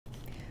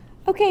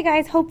Okay,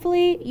 guys,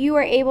 hopefully you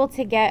were able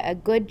to get a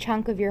good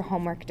chunk of your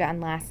homework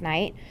done last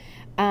night.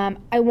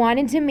 I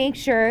wanted to make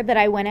sure that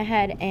I went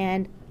ahead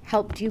and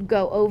helped you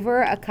go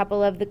over a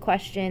couple of the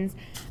questions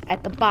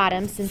at the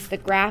bottom, since the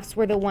graphs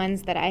were the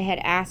ones that I had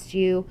asked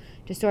you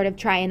to sort of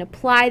try and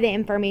apply the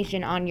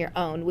information on your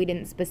own. We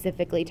didn't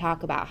specifically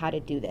talk about how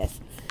to do this.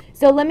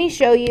 So let me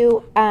show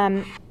you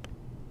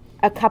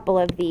a couple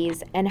of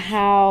these and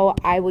how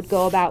I would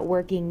go about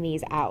working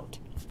these out.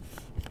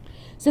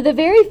 So the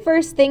very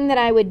first thing that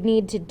I would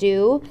need to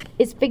do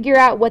is figure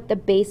out what the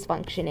base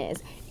function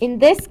is. In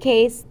this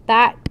case,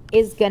 that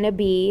is going to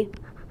be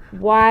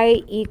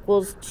y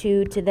equals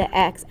 2 to the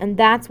x, and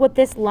that's what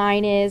this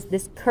line is,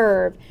 this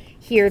curve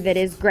here that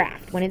is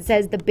graphed. When it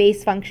says the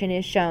base function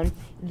is shown,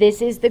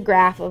 this is the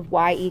graph of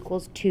y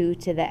equals 2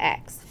 to the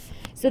x.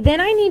 So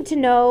then I need to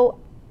know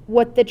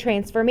what the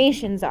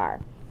transformations are.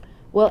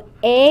 Well,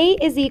 a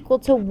is equal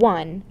to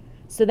 1,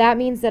 so that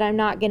means that I'm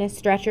not going to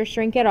stretch or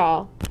shrink at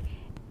all.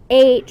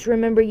 H,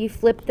 remember you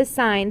flip the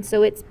sign,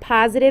 so it's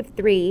positive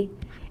 3,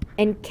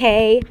 and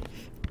K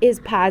is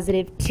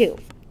positive 2.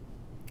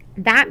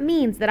 That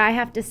means that I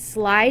have to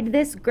slide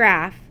this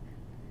graph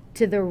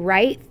to the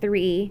right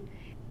 3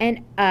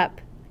 and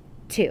up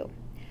 2.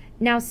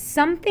 Now,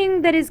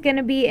 something that is going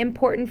to be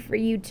important for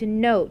you to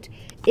note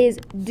is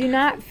do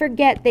not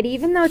forget that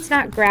even though it's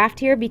not graphed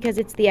here because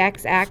it's the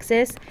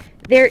x-axis,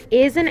 there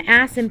is an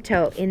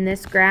asymptote in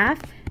this graph,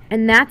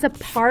 and that's a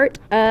part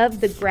of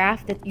the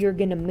graph that you're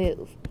going to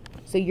move.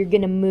 So you're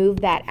going to move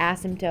that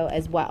asymptote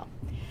as well.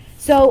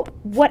 So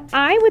what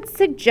I would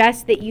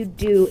suggest that you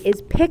do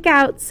is pick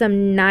out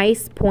some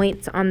nice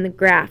points on the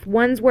graph,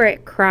 ones where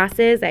it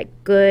crosses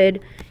at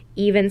good,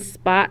 even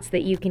spots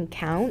that you can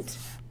count.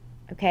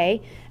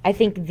 Okay? I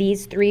think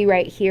these three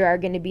right here are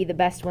going to be the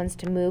best ones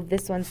to move.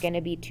 This one's going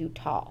to be too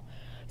tall.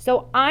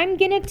 So I'm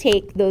going to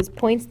take those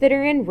points that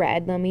are in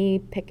red. Let me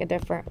pick a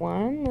different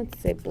one.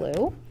 Let's say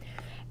blue.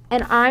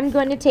 And I'm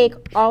going to take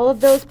all of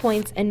those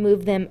points and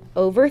move them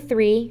over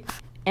 3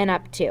 and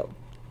up 2.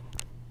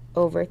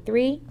 Over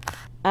 3,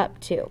 up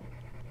 2.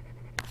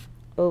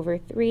 Over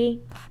 3,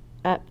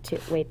 up 2.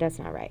 Wait, that's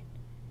not right.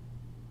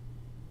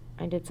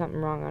 I did something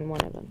wrong on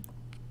one of them.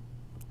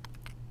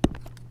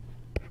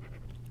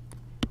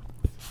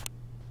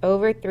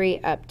 Over 3,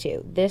 up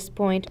 2. This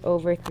point,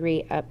 over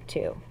 3, up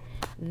 2.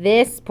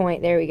 This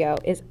point, there we go,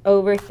 is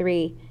over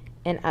 3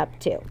 and up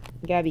 2. You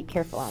gotta be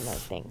careful on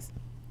those things.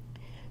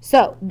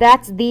 So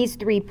that's these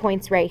 3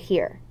 points right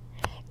here.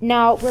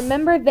 Now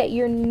remember that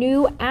your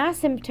new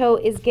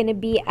asymptote is going to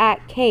be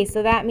at k,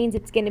 so that means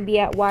it's going to be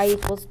at y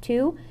equals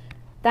 2.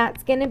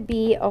 That's going to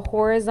be a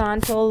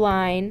horizontal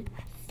line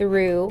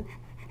through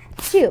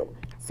 2.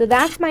 So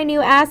that's my new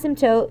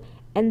asymptote,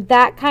 and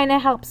that kind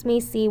of helps me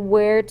see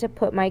where to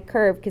put my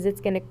curve, because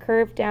it's going to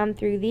curve down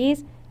through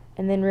these,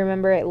 and then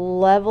remember it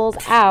levels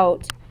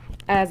out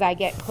as I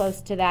get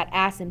close to that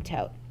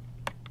asymptote.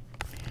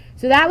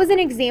 So that was an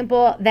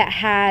example that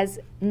has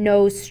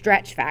no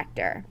stretch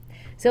factor.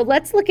 So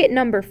let's look at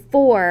number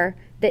 4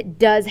 that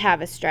does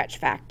have a stretch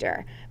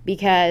factor,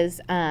 because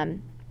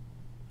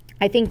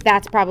I think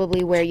that's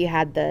probably where you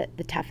had the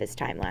toughest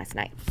time last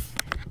night.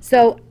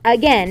 So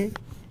again,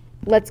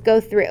 let's go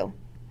through.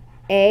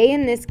 A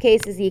in this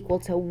case is equal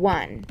to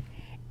 1,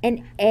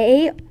 and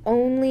A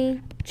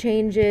only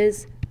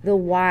changes the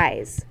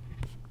y's.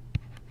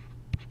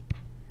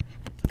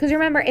 Because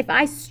remember, if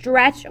I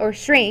stretch or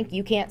shrink,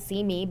 you can't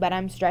see me, but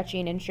I'm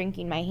stretching and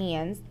shrinking my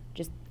hands.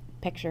 Just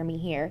picture me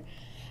here.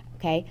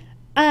 Okay.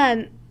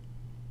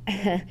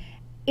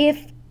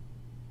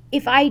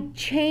 If I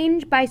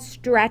change by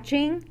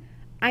stretching,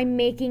 I'm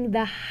making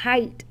the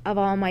height of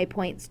all my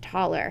points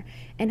taller.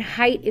 And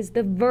height is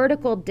the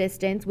vertical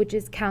distance, which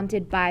is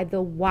counted by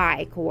the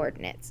y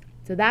coordinates.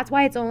 So that's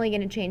why it's only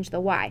going to change the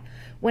y.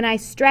 When I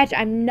stretch,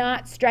 I'm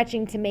not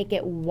stretching to make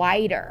it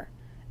wider.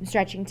 I'm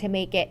stretching to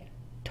make it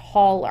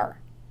taller,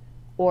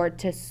 or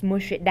to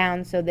smush it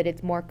down so that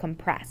it's more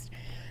compressed.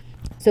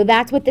 So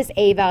that's what this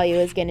A value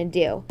is going to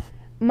do.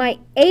 My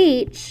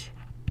H,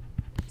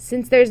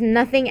 since there's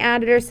nothing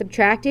added or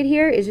subtracted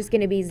here, is just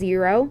going to be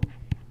 0,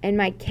 and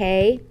my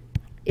K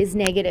is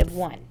negative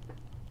 1.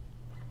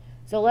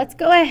 So let's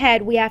go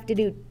ahead. We have to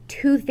do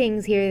 2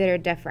 things here that are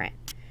different.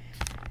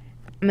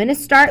 I'm going to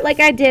start like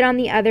I did on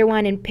the other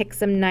one and pick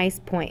some nice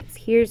points.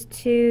 Here's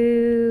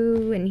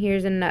 2, and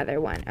here's another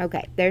one.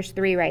 Okay, there's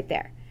 3 right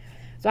there.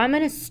 So I'm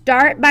going to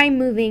start by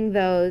moving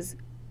those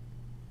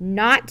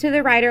not to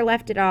the right or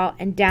left at all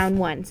and down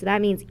 1. So that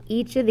means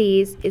each of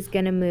these is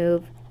going to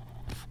move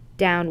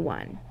down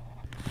 1.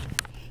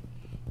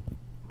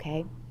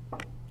 Okay.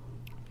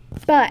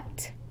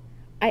 But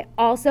I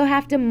also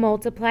have to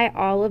multiply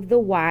all of the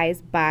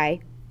y's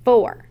by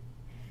 4.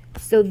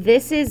 So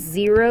this is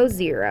 0,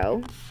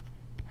 0.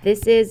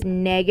 This is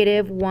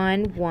negative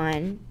 1,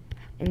 1.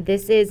 And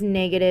this is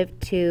negative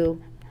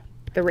 2,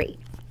 3.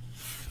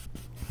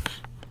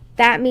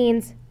 That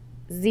means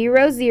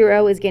 0,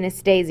 0 is going to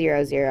stay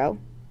 0, 0,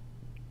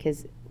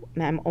 because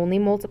I'm only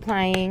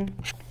multiplying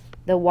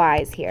the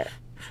y's here.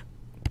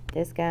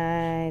 This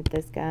guy,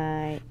 this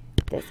guy,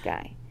 this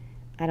guy.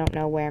 I don't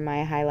know where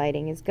my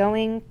highlighting is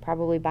going,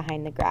 probably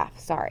behind the graph,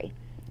 sorry.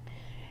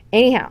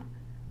 Anyhow,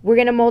 we're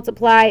going to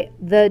multiply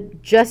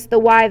just the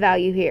y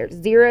value here.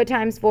 0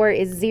 times 4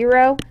 is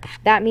 0.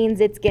 That means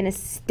it's going to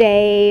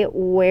stay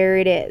where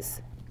it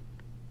is.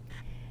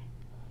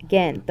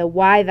 Again, the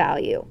y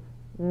value.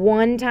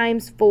 1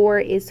 times 4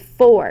 is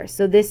 4.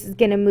 So this is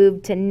going to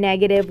move to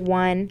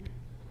 -1,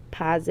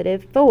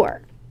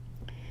 +4.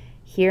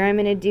 Here I'm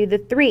going to do the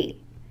 3.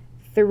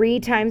 3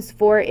 times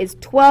 4 is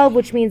 12,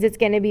 which means it's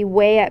going to be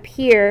way up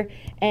here.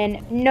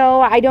 And no,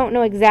 I don't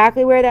know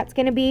exactly where that's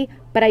going to be,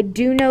 but I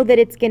do know that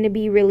it's going to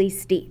be really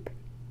steep.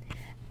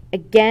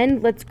 Again,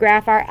 let's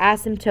graph our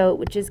asymptote,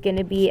 which is going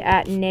to be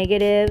at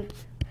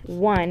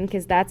 -1,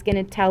 because that's going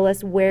to tell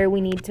us where we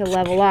need to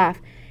level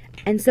off.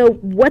 And so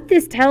what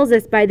this tells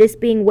us by this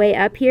being way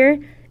up here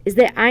is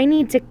that I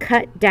need to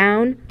cut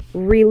down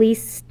really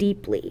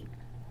steeply.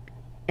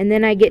 And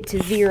then I get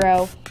to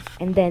 0,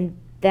 and then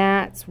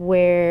that's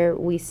where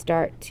we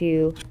start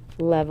to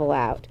level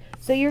out.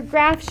 So your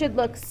graph should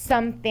look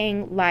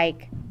something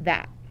like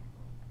that.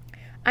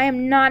 I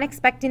am not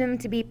expecting them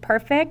to be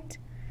perfect,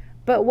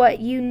 but what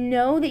you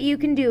know that you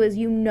can do is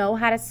you know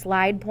how to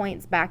slide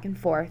points back and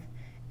forth,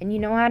 and you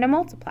know how to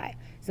multiply.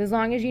 So as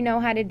long as you know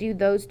how to do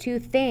those two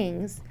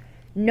things,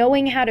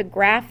 knowing how to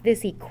graph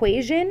this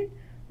equation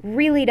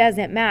really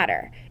doesn't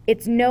matter.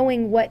 It's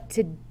knowing what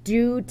to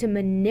do to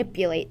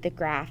manipulate the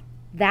graph.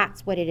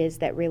 That's what it is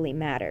that really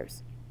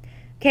matters.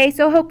 Okay,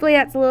 so hopefully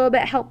that's a little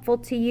bit helpful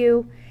to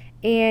you.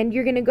 And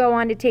you're going to go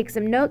on to take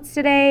some notes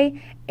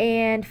today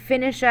and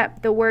finish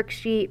up the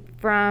worksheet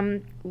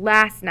from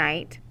last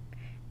night.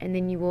 And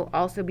then you will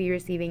also be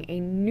receiving a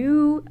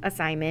new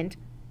assignment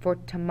for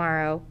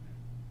tomorrow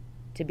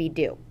to be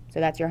due.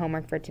 So that's your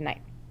homework for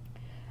tonight.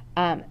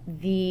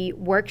 The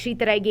worksheet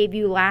that I gave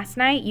you last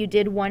night, you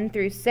did 1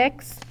 through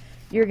 6.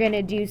 You're going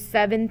to do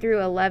 7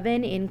 through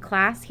 11 in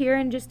class here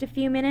in just a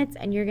few minutes,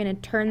 and you're going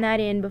to turn that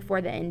in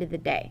before the end of the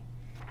day.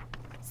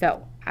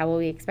 So I will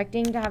be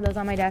expecting to have those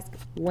on my desk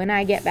when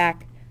I get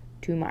back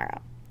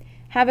tomorrow.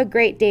 Have a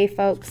great day,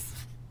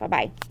 folks.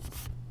 Bye-bye.